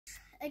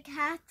a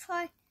cat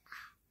try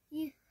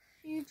you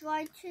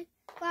drive to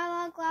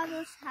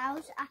Grandma's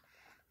house.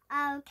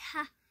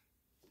 Cat.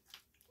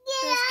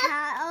 This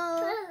cat.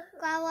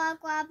 Oh,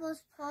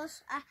 Grandma's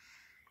purse.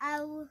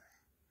 You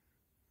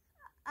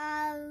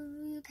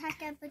can't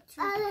get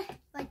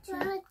but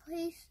two,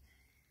 please.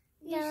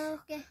 You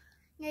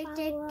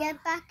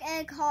get back in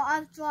the car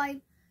and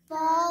drive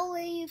far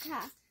away you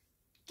can.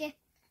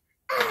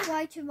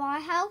 Drive to my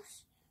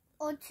house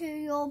or to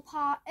your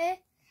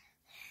party.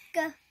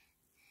 Go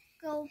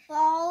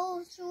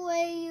far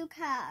away you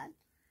can.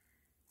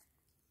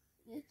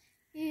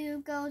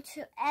 You go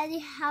to any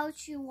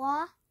house you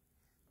want,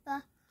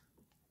 but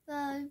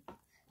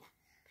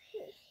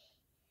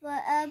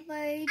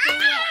wherever you go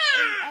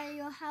in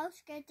your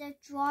house, get the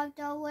drive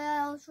nowhere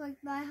else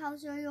like my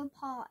house or your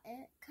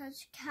party,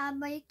 cause cat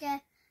might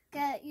get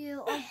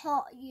you or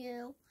hurt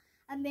you.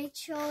 And make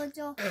sure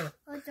the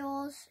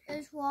doors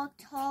is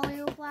locked all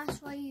your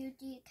glass while you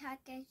can't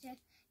get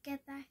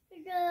back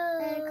in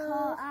the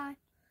car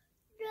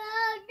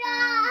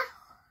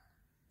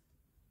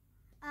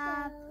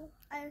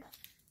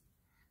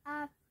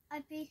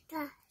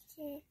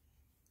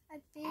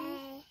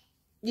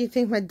You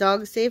think my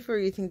dog's safe, or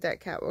you think that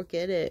cat will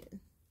get it?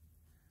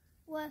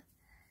 Well,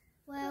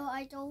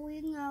 I don't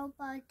really know,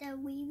 but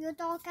then leave your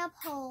dog at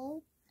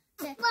home.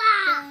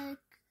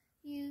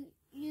 You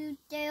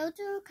dare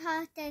to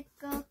cat that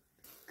go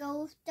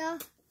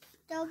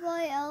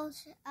somewhere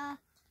else.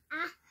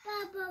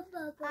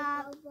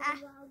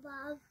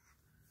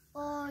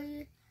 Or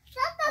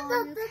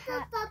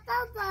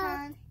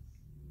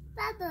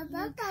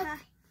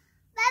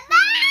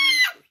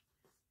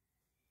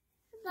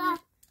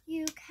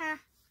you can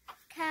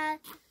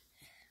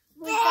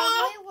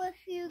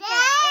with you get